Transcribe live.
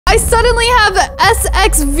I suddenly have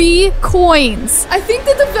SXV coins. I think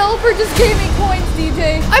the developer just gave me coins,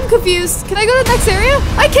 DJ. I'm confused. Can I go to the next area?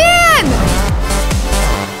 I can!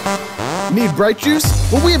 Need Bright Juice?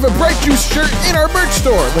 Well, we have a Bright Juice shirt in our merch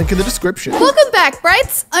store. Link in the description. Welcome back,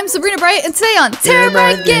 Brights. I'm Sabrina Bright, and today on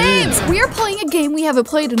TeraBrite Games, we are playing a game we haven't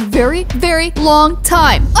played in a very, very long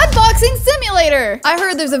time. Unboxing Simulator. I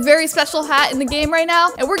heard there's a very special hat in the game right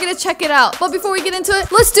now, and we're gonna check it out. But before we get into it,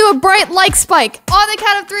 let's do a bright like spike. On the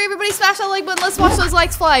count of 3, everybody smash that like button. Let's watch those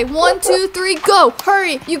likes fly. 1, 2, 3, go.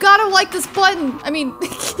 Hurry. You gotta like this button. I mean,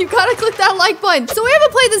 you gotta click that like button. So we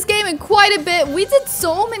haven't played this game in quite a bit. We did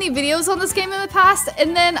so many videos on this game in the past,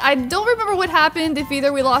 and then I don't remember what happened, if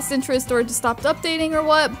either we lost interest or it just stopped updating or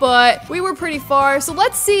what, but we were pretty far. So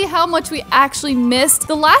let's see how much we actually missed.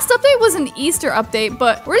 The last update was an Easter update,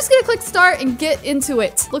 but we're just gonna click start and get into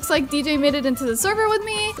it. Looks like DJ made it into the server with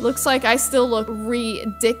me. Looks like I still look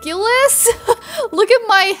ridiculous. Look at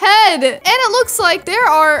my head. And it looks like there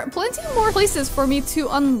are plenty more places for me to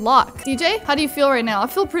unlock. DJ, how do you feel right now? I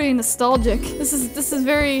feel pretty nostalgic. This is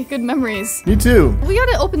very good memories. Me too. We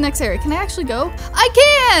gotta open next area. Can I actually go? I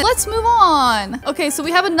can! Let's move on. Okay, so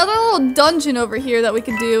we have another little dungeon over here that we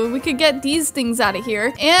could do. We could get these things out of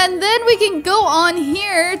here. And then we can go on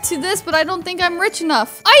here to this, but I don't think I'm rich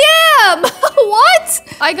enough. I am!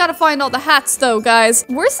 What? I gotta find all the hats though, guys.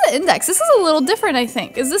 Where's the index? This is a little different, I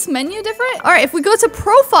think. Is this menu different? All right, if we go to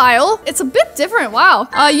profile, it's a bit different. Wow.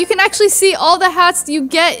 You can actually see all the hats you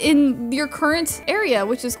get in your current area,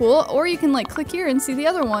 which is cool. Or you can like click here and see the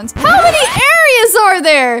other ones. How many areas are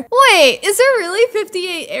there? Wait, is there really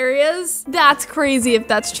 58 areas? That's crazy if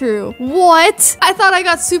that's true. What? I thought I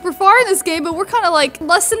got super far in this game, but we're kind of like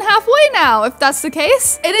less than halfway now, if that's the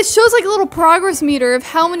case. And it shows like a little progress meter of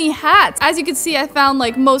how many hats. As you can see, I found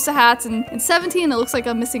like most of the hats in 17. It looks like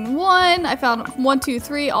I'm missing 1. I found 1, 2,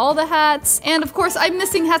 3, all the hats. And of course, I'm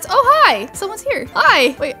missing hats. Oh, hi. Someone's here.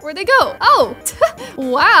 Hi. Wait, where'd they go? Oh,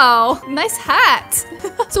 wow. Nice hat.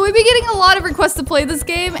 So we've been getting a lot of requests to play this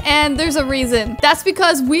game, and there's a reason. That's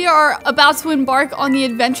because we are about to embark on the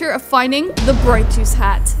adventure of finding the Bright Juice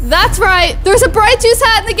hat. That's right. There's a Bright Juice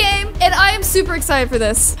hat in the game, and I am super excited for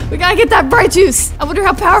this. We gotta get that Bright Juice. I wonder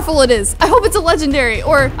how powerful it is. I hope it's a legendary,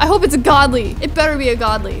 or I hope it's a godly. It better be a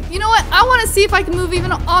godly. You know what? I want to see if I can move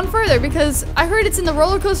even on further, because I heard it's in the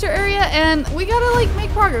roller coaster area, and we gotta like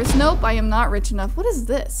make progress. Nope, I am not rich enough. What is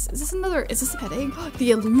this? Is this another, is this a pet egg?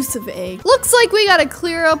 The elusive egg. Looks like we gotta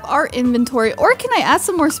clear up our inventory. Or can I add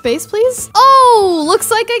some more space, please? Oh,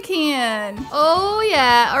 looks like I can. Oh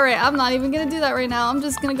yeah. All right, I'm not even gonna do that right now. I'm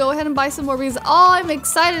just gonna go ahead and buy some more, because all I'm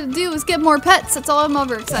excited to do is get more pets. That's all I'm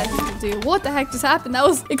ever excited to do. What the heck just happened? That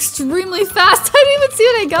was extremely fast. I didn't even see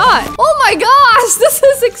what I got. Oh my gosh, this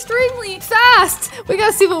is extremely fast. We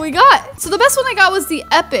gotta see what we got. So the best one I got was the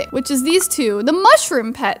epic, which is these two, the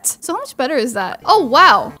mushroom pet. So how much better is that? Oh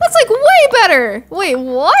wow, that's like way better. Wait,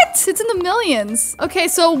 what? It's in the millions. Okay,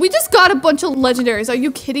 so we just got a bunch of legendaries. Are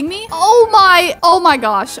you kidding me? Oh my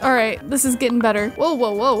gosh. All right, this is getting better. Whoa,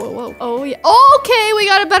 whoa, whoa, whoa, whoa. Oh yeah. Okay, we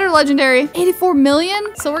got a better legendary. 84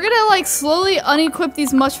 million. So we're gonna like slowly unequip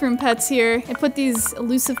these mushroom pets here and put these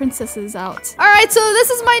elusive princesses out. All right, so this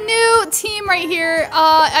is my new team right here.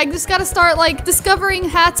 I just gotta start like discovering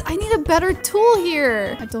hats. I need a better tool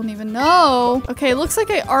here. I don't even know. Okay, looks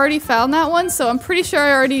like I already found that one, so I'm pretty sure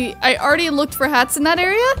I already looked for hats in that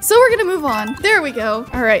area. So we're gonna move on. There we go.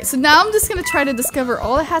 All right, so now I'm just gonna try to discover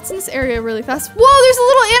all the hats in this area really fast. Whoa, there's a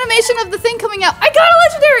little animation of the thing coming out. I got a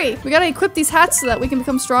legendary. We gotta equip these hats so that we can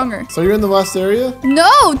become stronger. So you're in the last area?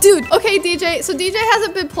 No, dude. Okay, DJ. So DJ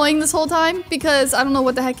hasn't been playing this whole time because I don't know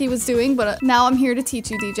what the heck he was doing, but now I'm here to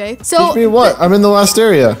teach you, DJ. So teach me what? I'm in the last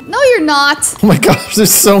area. No, you're not. Oh my gosh,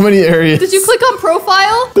 there's so many areas. Did you click on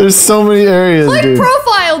profile? There's so many areas, Click dude.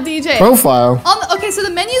 profile, DJ. Profile? Okay, so the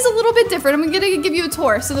menu's a little bit different. I'm gonna give you a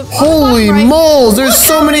tour. So Holy moles, there's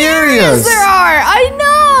so many areas. There are. I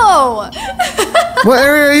know. What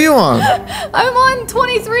area are you on? I'm on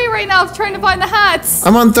 23 right now trying to find the hats.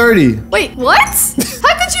 I'm on 30. Wait, what?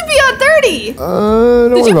 How could you be on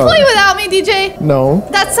 30? Did you play without me, DJ? No.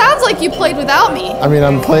 That sounds like you played without me. I mean,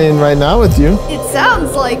 I'm playing right now with you. It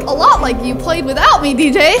sounds like a lot like you played without me,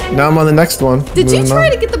 DJ. Now I'm on the next one. Did you try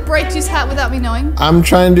to get the Bright Juice hat without me knowing? I'm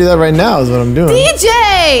trying to do that right now is what I'm doing.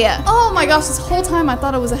 DJ! Oh my gosh, this whole time I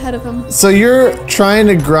thought I was ahead of him. So you're trying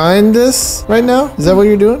to grind this right now? Is that what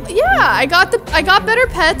you're doing? Yeah, I got better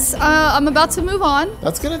pets. I'm about to move on.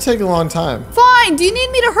 That's gonna take a long time. Fine. Do you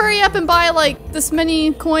need me to hurry up and buy like this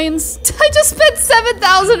many coins? I just spent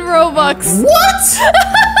 7,000 Robux.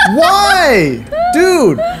 What? Why?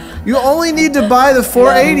 Dude, you only need to buy the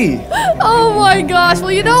 480. Oh my gosh.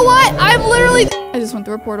 Well, you know what? I'm literally... I just went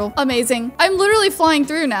through a portal. Amazing. I'm literally flying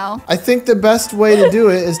through now. I think the best way to do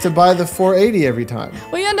it is to buy the 480 every time.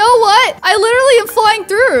 Well, you know what? I literally am flying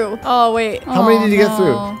through. Oh, wait. How many did you get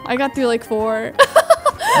through? I got through like 4.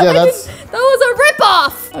 Yeah, that was a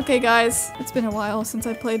ripoff. Okay, guys, it's been a while since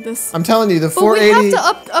I played this. I'm telling you, the But 480. we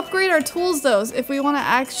have to upgrade our tools though, if we want to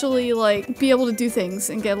actually like be able to do things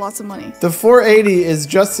and get lots of money. The 480 is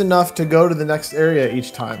just enough to go to the next area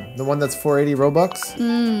each time. The one that's 480 Robux.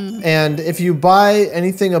 And if you buy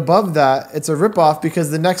anything above that, it's a ripoff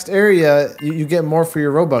because the next area you get more for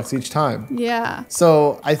your Robux each time. Yeah.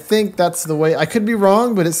 So I think that's the way. I could be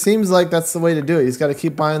wrong, but it seems like that's the way to do it. You just got to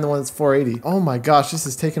keep buying the one that's 480. Oh my gosh, this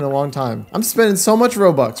is taking a long time. I'm spending so much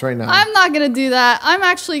Robux right now. I'm not gonna do that. I'm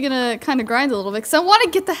actually gonna kind of grind a little bit because I want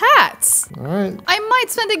to get the hats. All right. I might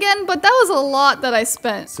spend again, but that was a lot that I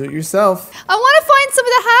spent. Suit yourself. I want to find some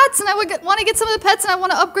of the hats, and I want to get some of the pets, and I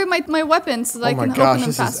want to upgrade my weapons so that I can open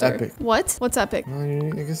them faster. Is epic. What? What's epic? Well,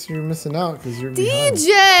 I guess you're missing out because you're behind.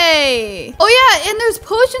 DJ! Oh yeah, and there's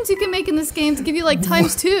potions you can make in this game to give you like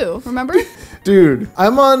 ×2. Remember? Dude,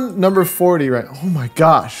 I'm on number 40 right. Oh my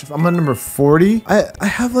gosh, if I'm on number 40, I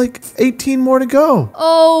have like 18 more to go.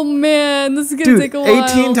 Oh man, this is gonna take a while.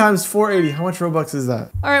 18 times 480. How much Robux is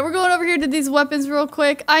that? All right, we're going over here to these weapons real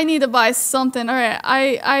quick. I need to buy something. All right,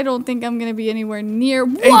 I don't think I'm gonna be anywhere near.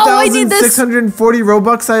 Whoa, I need this. 8,640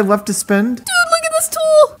 Robux I have left to spend. Dude, look at this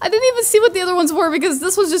tool. I didn't even see what the other ones were because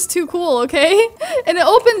this was just too cool, okay? And it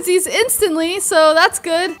opens these instantly, so that's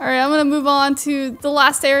good. All right, I'm gonna move on to the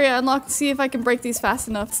last area unlocked to see if I can break these fast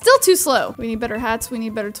enough. Still too slow. We need better hats, we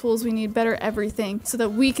need better tools, we need better everything so that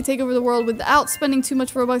we can take over the world without spending too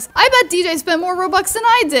much Robux. I bet DJ spent more Robux than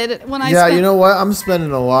I did when I spent. Yeah, you know what? I'm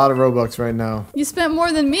spending a lot of Robux right now. You spent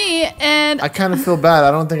more than me, and I kind of feel bad.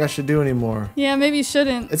 I don't think I should do anymore. Yeah, maybe you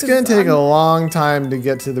shouldn't. It's gonna take a long time to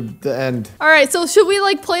get to the end. All right, so should we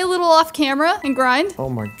like play a little off camera and grind? Oh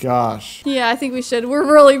my gosh. Yeah, I think we should. We're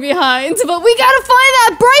really behind, but we gotta find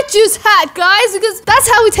that Bright Juice hat, guys, because that's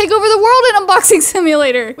how we take over the world in Unboxing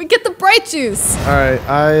Simulator. We get the Bright Juice. All right,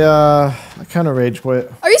 I kind of rage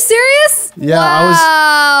quit. Are you serious? Yeah,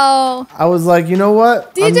 wow. I was like, you know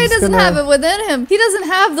what? DJ doesn't have it within him. He doesn't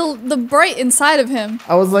have the bright inside of him.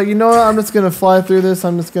 I was like, you know what? I'm just gonna fly through this.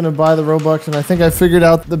 I'm just gonna buy the Robux, and I think I figured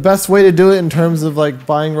out the best way to do it in terms of like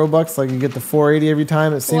buying Robux. Like you get the 480 every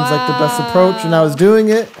time. It seems like the best approach, and I was doing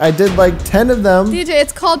it. I did like 10 of them. DJ,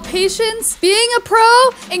 it's called patience, being a pro,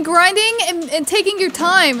 and grinding and taking your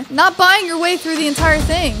time, not buying your way through the entire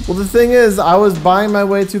thing. Well, the thing is, I was buying my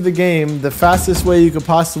way through the game the fastest way you could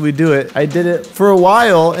possibly do it. I did it for a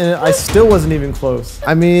while, and I still wasn't even close.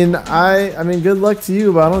 I mean, good luck to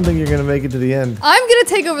you, but I don't think you're gonna make it to the end. I'm gonna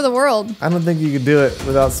take over the world. I don't think you could do it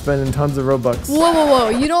without spending tons of Robux. Whoa, whoa, whoa!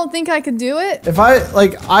 You don't think I could do it? If I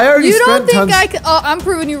already spent tons. You don't think I could? Oh, I'm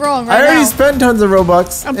proving you wrong right now. I already spent tons of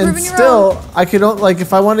Robux, I'm and proving you still, wrong. I could like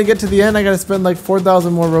if I want to get to the end, I gotta spend like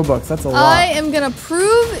 4,000 more Robux. That's a lot. I am gonna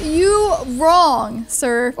prove you wrong,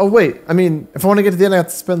 sir. Oh wait, I mean, if I want to get to the end, I have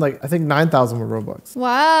to spend like I think 9,000 more Robux.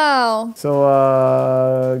 Wow.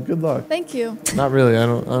 So good luck. Thank you. Not really. I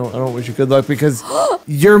don't wish you good luck because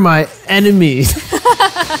you're my enemy.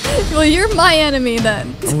 Well, you're my enemy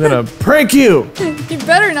then. I'm gonna prank you. You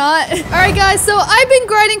better not. All right, guys. So I've been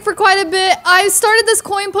grinding for quite a bit. I started this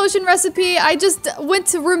coin potion recipe. I just went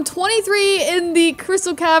to room 23 in the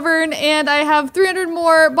Crystal Cavern, and I have 300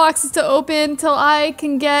 more boxes to open till I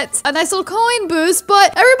can get a nice little coin boost.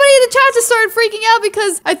 But everybody in the chat just started freaking out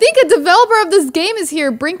because I think a developer of this game is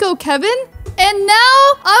here, Brinko Kevin. And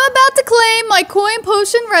now I'm about to claim my coin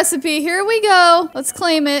potion recipe. Here we go. Let's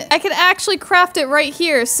claim it. I can actually craft it right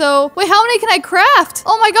here. So wait, how many can I craft?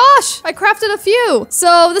 Oh my gosh, I crafted a few.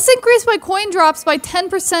 So this increased my coin drops by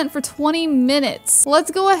 10% for 20 minutes.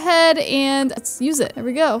 Let's go ahead and let's use it. There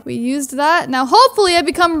we go. We used that. Now hopefully I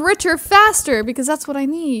become richer faster because that's what I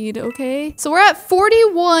need, okay? So we're at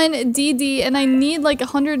 41 DD and I need like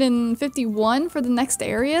 151 for the next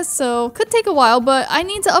area. So could take a while, but I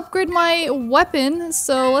need to upgrade my weapon,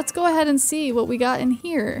 so let's go ahead and see what we got in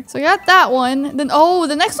here. So I got that one. Then oh,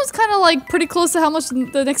 the next one's kind of like pretty close to how much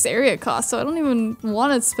the next area costs, so I don't even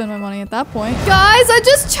want to spend my money at that point. Guys, I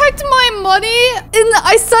just checked my money and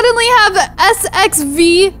I suddenly have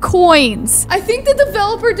SXV coins. I think the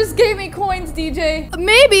developer just gave me coins, DJ.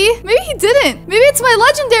 Maybe he didn't. Maybe it's my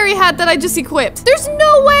legendary hat that I just equipped. There's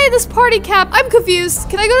no way this party cap. I'm confused.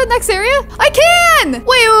 Can I go to the next area? I can!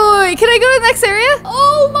 Wait. Can I go to the next area?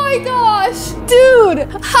 Oh my gosh. Dude,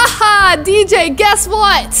 haha, DJ, guess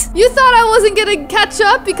what? You thought I wasn't gonna catch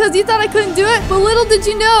up because you thought I couldn't do it, but little did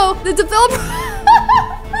you know, the developer...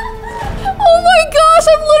 Oh my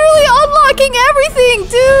gosh, I'm literally unlocking everything,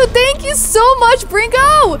 dude. Thank you so much,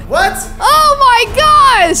 Brinko. What? Oh my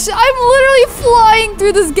gosh, I'm literally flying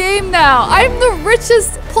through this game now. I'm the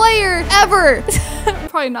richest player ever.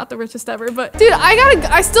 Probably not the richest ever, but dude,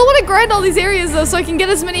 I still want to grind all these areas though, so I can get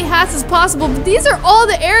as many hats as possible. But these are all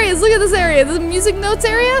the areas. Look at this area, the music notes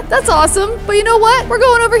area. That's awesome. But you know what? We're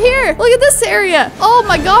going over here. Look at this area. Oh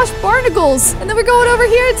my gosh, barnacles. And then we're going over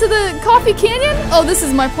here to the Coffee Canyon. Oh, this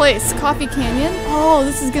is my place, Coffee Canyon. Oh,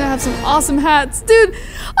 this is gonna have some awesome hats, dude.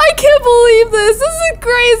 I can't believe this. This is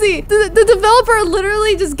crazy. The developer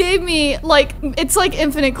literally just gave me like, it's like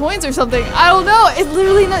infinite coins or something. I don't know. It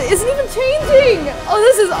literally isn't even changing. Oh,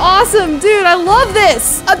 this is awesome, dude. I love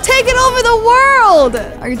this. I'm taking over the world.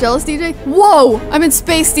 Are you jealous, DJ? Whoa, I'm in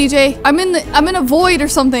space, DJ. I'm in a void or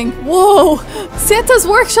something. Whoa, Santa's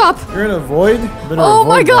workshop. You're in a void? Oh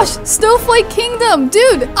my gosh, Snowflake Kingdom.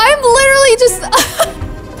 Dude, I'm literally just...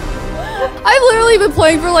 I've literally been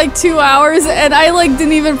playing for like 2 hours and I like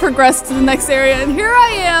didn't even progress to the next area, and here I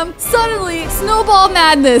am, suddenly, snowball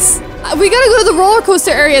madness. We gotta go to the roller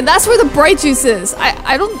coaster area. That's where the bright juice is.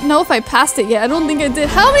 I don't know if I passed it yet. I don't think I did.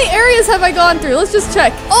 How many areas have I gone through? Let's just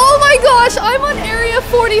check. Oh my gosh, I'm on area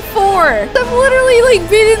 44. I'm literally like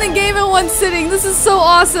beating the game in one sitting. This is so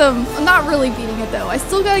awesome. I'm not really beating it though. I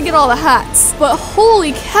still gotta get all the hats. But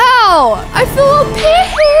holy cow, I feel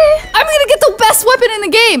okay. I'm gonna get the best weapon in the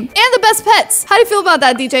game and the best pets. How do you feel about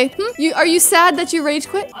that, DJ? Are you sad that you rage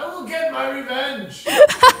quit? I will get my revenge.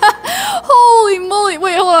 Holy moly.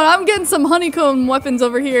 Wait, hold on. I'm getting some honeycomb weapons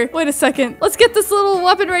over here. Wait a second. Let's get this little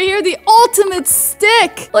weapon right here. The ultimate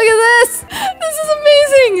stick. Look at this. This is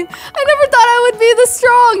amazing. I never thought I would be this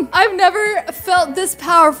strong. I've never felt this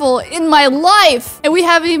powerful in my life. And we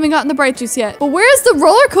haven't even gotten the bright juice yet. But where's the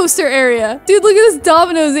roller coaster area? Dude, look at this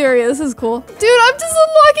Domino's area. This is cool. Dude, I'm just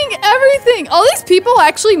unlocking everything. All these people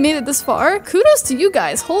actually made it this far. Kudos to you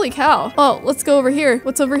guys. Holy cow. Oh, let's go over here.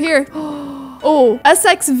 What's over here? Oh,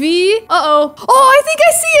 SXV. Uh-oh. Oh, I think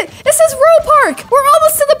I see it. It says Row Park. We're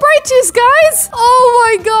almost to the bright juice, guys.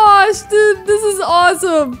 Oh my gosh, dude, this is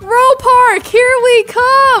awesome. Row Park, here we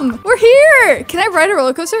come. We're here. Can I ride a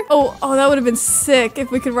roller coaster? Oh, that would have been sick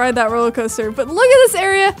if we could ride that roller coaster. But look at this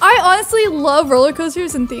area. I honestly love roller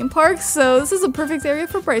coasters and theme parks, so this is a perfect area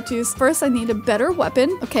for bright juice. First, I need a better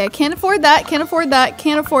weapon. Okay, I can't afford that, can't afford that,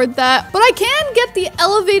 can't afford that. But I can get the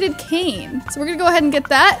elevated cane. So we're gonna go ahead and get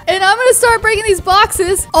that. And I'm gonna start breaking these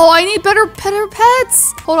boxes. Oh, I need better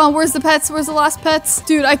pets. Hold on, where's the pets? Where's the last pets?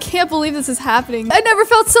 Dude, I can't believe this is happening. I never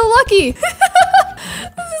felt so lucky.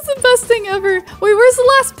 This is the best thing ever. Wait, where's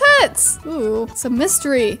the last pets? Ooh, it's a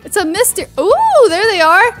mystery. It's a mystery. Ooh, there they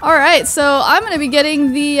are. All right, so I'm gonna be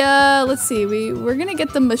getting the, let's see, we're gonna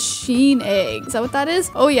get the machine egg. Is that what that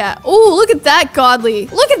is? Oh yeah. Oh, look at that, godly.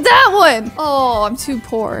 Look at that one. Oh, I'm too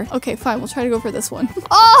poor. Okay, fine, we'll try to go for this one.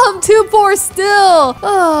 Oh, I'm too poor still.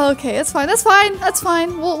 Oh, okay, that's fine, that's fine, that's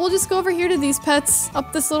fine. We'll just go over here to these pets,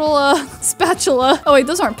 up this little, spatula. Oh wait,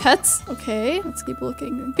 those aren't pets. Okay, let's keep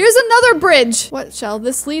looking. Here's another bridge. What shall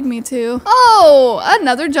this lead me to? Oh,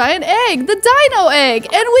 another giant egg, the dino egg.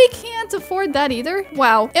 And we can't afford that either.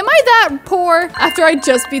 Wow, am I that poor after I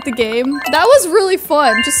just beat the game? That was really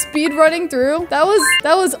fun, just speed running through. That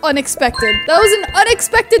was unexpected. That was an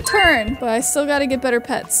unexpected turn, but I still gotta get better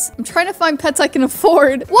pets. I'm trying to find pets I can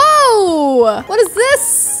afford. Whoa, what is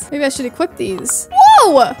this? Maybe I should equip these.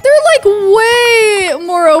 Whoa, they're like way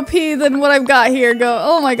more OP than what I've got here.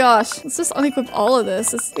 Oh my gosh, let's just unequip all of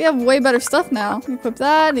this. We have way better stuff now. Equip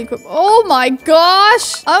that, equip, oh my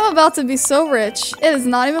gosh. I'm about to be so rich. It is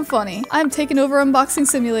not even funny. I'm taking over Unboxing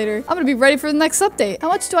Simulator. I'm gonna be ready for the next update. How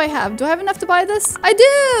much do I have? Do I have enough to buy this? I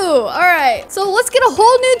do, all right. So let's get a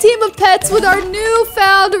whole new team of pets with our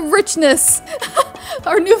newfound richness.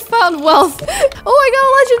 Our newfound wealth. Oh, I got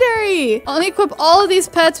a legendary. I'll unequip all of these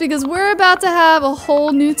pets because we're about to have a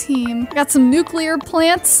whole new team. I got some nuclear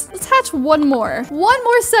plants. Let's hatch one more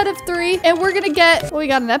set of 3, and we're gonna get, well, we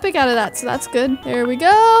got an epic out of that, so that's good. There we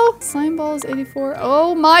go. Slime ball is 84.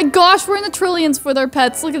 Oh my gosh, we're in the trillions with our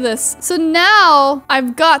pets. Look at this. So now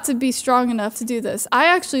I've got to be strong enough to do this. I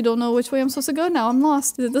actually don't know which way I'm supposed to go now. I'm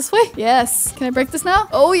lost. Is it this way? Yes. Can I break this now?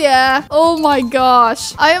 Oh yeah. Oh my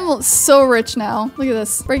gosh. I am so rich now. Look at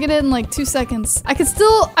this. Break it in like 2 seconds. I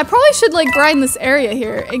probably should like grind this area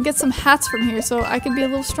here and get some hats from here so I can be a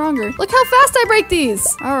little stronger. Look how fast I break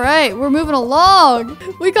these. All right, we're moving along.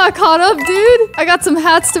 We got caught up, dude. I got some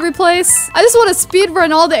hats to replace. I just want to speed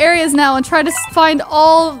run all the areas now and try to find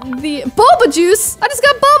all the boba juice. I just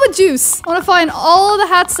got boba juice. I want to find all the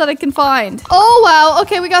hats that I can find. Oh wow.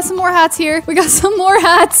 Okay, we got some more hats here. We got some more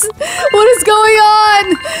hats. What is going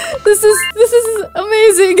on? This is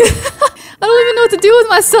amazing. I don't even know what to do with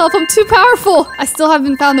myself. I'm too powerful. I still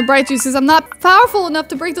haven't found the bright juices. I'm not powerful enough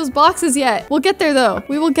to break those boxes yet. We'll get there though.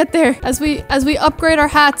 We will get there as we upgrade our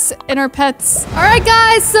hats and our pets. All right,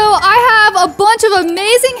 guys. So I have a bunch of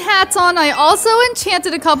amazing hats on. I also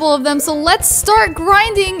enchanted a couple of them. So let's start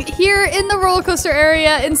grinding here in the roller coaster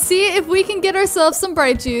area and see if we can get ourselves some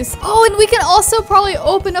bright juice. Oh, and we can also probably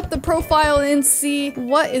open up the profile and see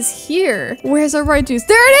what is here. Where's our bright juice?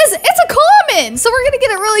 There it is. It's a common. So we're gonna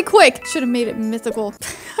get it really quick. Should have made it mythical.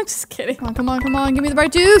 I'm just kidding. Come on, come on, come on. Give me the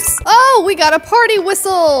bright juice. Oh, we got a party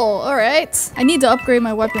whistle. All right. I need to upgrade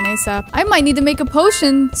my weapon ASAP. I might need to make a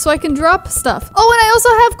potion so I can drop stuff. Oh, and I also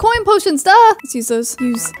have coin potions. Duh. Let's use those.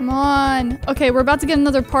 Use. Come on. Okay, we're about to get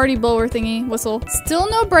another party blower thingy whistle. Still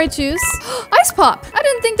no bright juice. Ice pop. I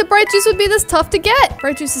didn't think the bright juice would be this tough to get.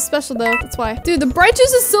 Bright juice is special though. That's why. Dude, the bright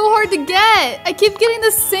juice is so hard to get. I keep getting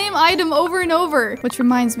the same item over and over. Which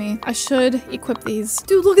reminds me, I should equip these.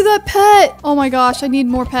 Dude, look at that pet. Oh my gosh, I need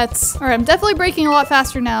more pets. All right, I'm definitely breaking a lot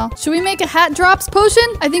faster now. Should we make a hat drops potion?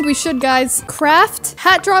 I think we should, guys. Craft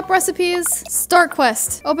hat drop recipes. Start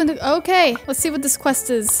quest. Open the, okay. Let's see what this quest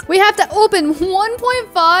is. We have to open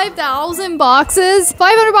 1.5 thousand boxes,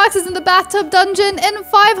 500 boxes in the bathtub dungeon, and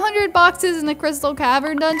 500 boxes in the crystal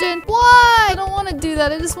cavern dungeon. What? I don't want to do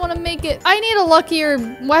that. I just want to make it. I need a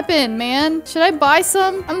luckier weapon, man. Should I buy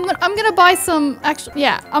some? I'm gonna buy some. Actually,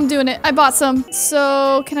 yeah, I'm doing it. I bought some.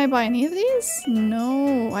 So can I buy any of these?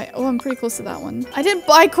 No. Oh, I'm pretty close to that one. I didn't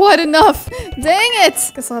buy quite enough. Dang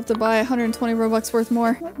it. Guess I'll have to buy 120 Robux worth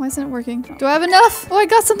more. Why isn't it working? Do I have enough? Oh, I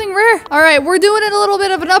got something rare. All right, we're doing it a little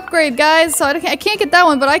bit of an upgrade, guys. So I can't get that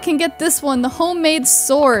one, but I can get this one, the homemade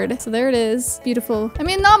sword. So there it is. Beautiful. I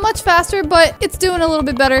mean, not much faster, but it's doing a little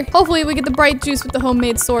bit better. Hopefully we get the bright juice with the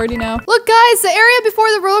homemade sword, you know. Look, guys, the area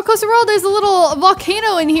before the roller coaster world, there's a little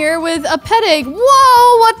volcano in here with a pet egg.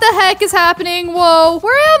 Whoa, what the heck is happening? Whoa,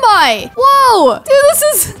 where am I? Whoa,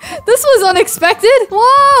 dude, this was unexpected.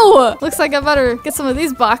 Whoa, looks like I better get some of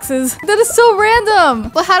these boxes. That is so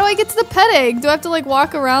random. But how do I get to the pet egg? Do I have to like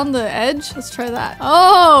walk around the edge? Let's try that.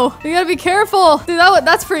 Oh, you gotta be careful. Dude,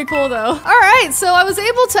 that's pretty cool though. All right, so I was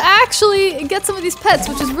able to actually get some of these pets,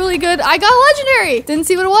 which is really good. I got a legendary. Didn't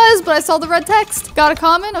see what it was, but I saw the red text. Got a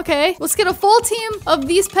common, okay. Let's get a full team of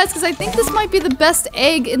these pets because I think this might be the best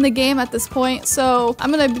egg in the game at this point. So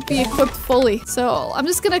I'm gonna be equipped fully. So I'm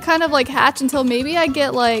just gonna kind of like hatch until maybe I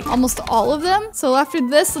get like almost all of them. So after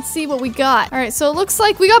this, let's see what we got. All right, so it looks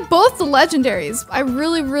like we got both the legendaries. I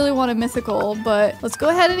really, really want a mythical, but let's go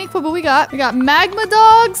ahead and equip what we got. We got magma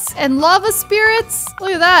dogs and lava spirits.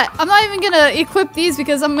 Look at that. I'm not even gonna equip these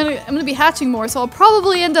because I'm gonna be hatching more. So I'll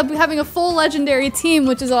probably end up having a full legendary team,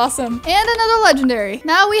 which is awesome. And another legendary.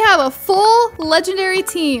 Now we have a full legendary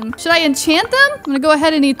team. Should I enchant them? I'm gonna go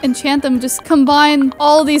ahead and enchant them. Just combine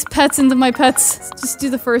all these pets into my pets. Let's just do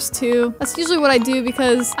the first two. That's usually what I do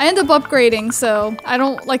because I end up upgrading, so I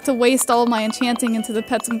don't like to waste all of my enchanting into the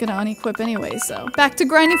pets I'm gonna unequip anyway, so. Back to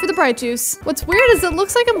grinding for the bright juice. What's weird is it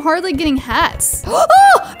looks like I'm hardly getting hats.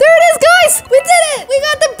 Oh, there it is, guys! We did it! We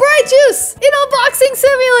got the bright juice in Unboxing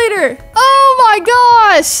Simulator! Oh my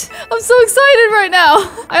gosh! I'm so excited right now.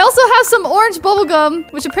 I also have some orange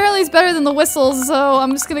bubblegum, which apparently is better than the whistles, so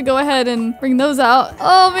I'm just gonna go ahead and bring those out.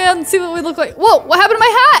 Oh man, see what we look like. Whoa, what happened to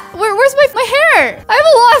my hat? Where's my hair? I have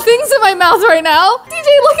a lot of things in my mouth right now. DJ,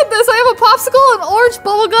 look at this. I have a popsicle, an orange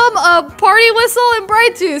bubblegum, a party whistle, and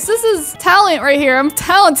bright juice. This is talent right here. I'm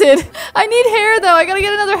talented. I need hair though. I gotta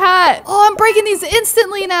get another hat. Oh, I'm breaking these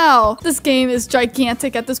instantly now. This game is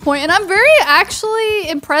gigantic at this point, and I'm very actually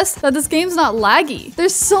impressed that this game's not laggy.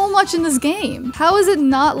 There's so much in this game. How is it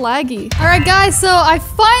not laggy? All right, guys, so I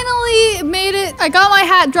finally made it. I got my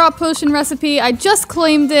hat drop potion recipe. I just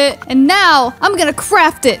claimed it, and now I'm gonna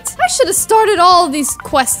craft it. I should have started all of these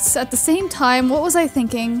quests at the same time. What was I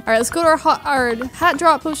thinking? All right, let's go to our hat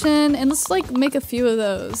drop potion, and let's like make a few of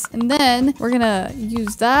those. And then we're gonna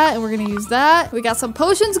use that, and we're gonna use that. We got some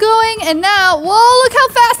potions going, and now, whoa, look how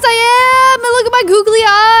fast I am! And look at my googly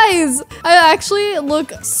eyes! I actually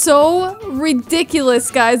look so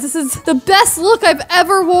ridiculous, guys. This is the best look I've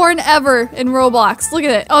ever worn ever in Roblox. Look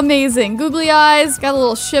at it. Amazing. Googly eyes. Got a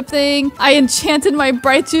little ship thing. I enchanted my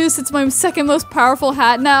bright juice. It's my second most powerful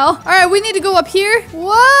hat now. All right, we need to go up here.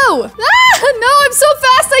 Whoa! Ah, no, I'm so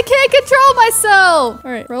fast I can't control myself.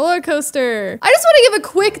 All right, roller coaster. I just want to give a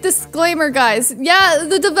quick disclaimer, guys. Yeah,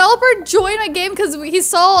 the developer joined my game because he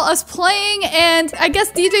saw us playing, and I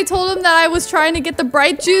guess DJ told him that I was trying to get the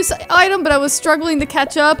bright juice item, but I was was struggling to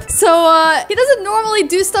catch up. So he doesn't normally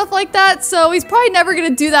do stuff like that, so he's probably never gonna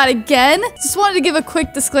do that again. Just wanted to give a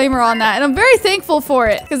quick disclaimer on that, and I'm very thankful for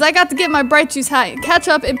it because I got to get my Bright Juice hat and catch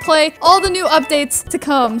up and play all the new updates to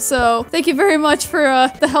come. So thank you very much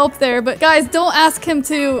for the help there. But guys, don't ask him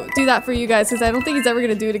to do that for you guys because I don't think he's ever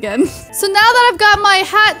gonna do it again. So now that I've got my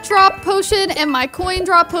hat drop potion and my coin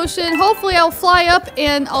drop potion, hopefully I'll fly up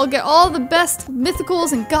and I'll get all the best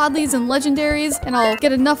mythicals and godlies and legendaries, and I'll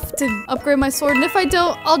get enough to upgrade my sword. And if I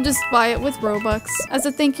don't, I'll just buy it with Robux as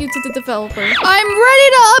a thank you to the developer. I'm ready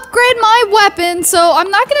to upgrade my weapon, so I'm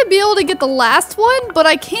not gonna be able to get the last one, but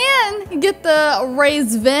I can get the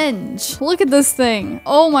Ray's Venge. Look at this thing.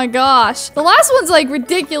 Oh my gosh. The last one's like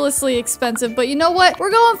ridiculously expensive, but you know what?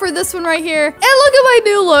 We're going for this one right here. And look at my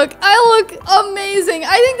new look. I look amazing.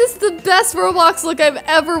 I think this is the best Roblox look I've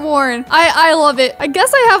ever worn. I love it. I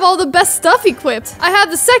guess I have all the best stuff equipped. I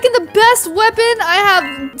have the second the best weapon. I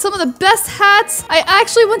have some of the best hats. I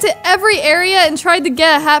actually went to every area and tried to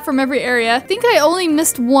get a hat from every area. I think I only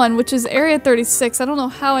missed one, which is area 36. I don't know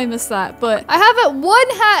how I missed that, but I have one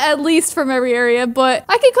hat at least from every area, but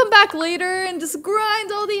I can come back later and just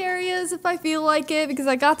grind all the areas if I feel like it because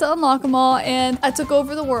I got to unlock them all and I took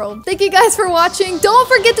over the world. Thank you guys for watching. Don't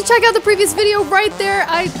forget to check out the previous video right there.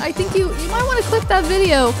 I think you might want to click that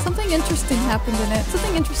video. Something interesting happened in it.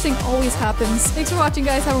 Something interesting always happens. Thanks for watching,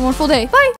 guys. Have a wonderful day. Bye!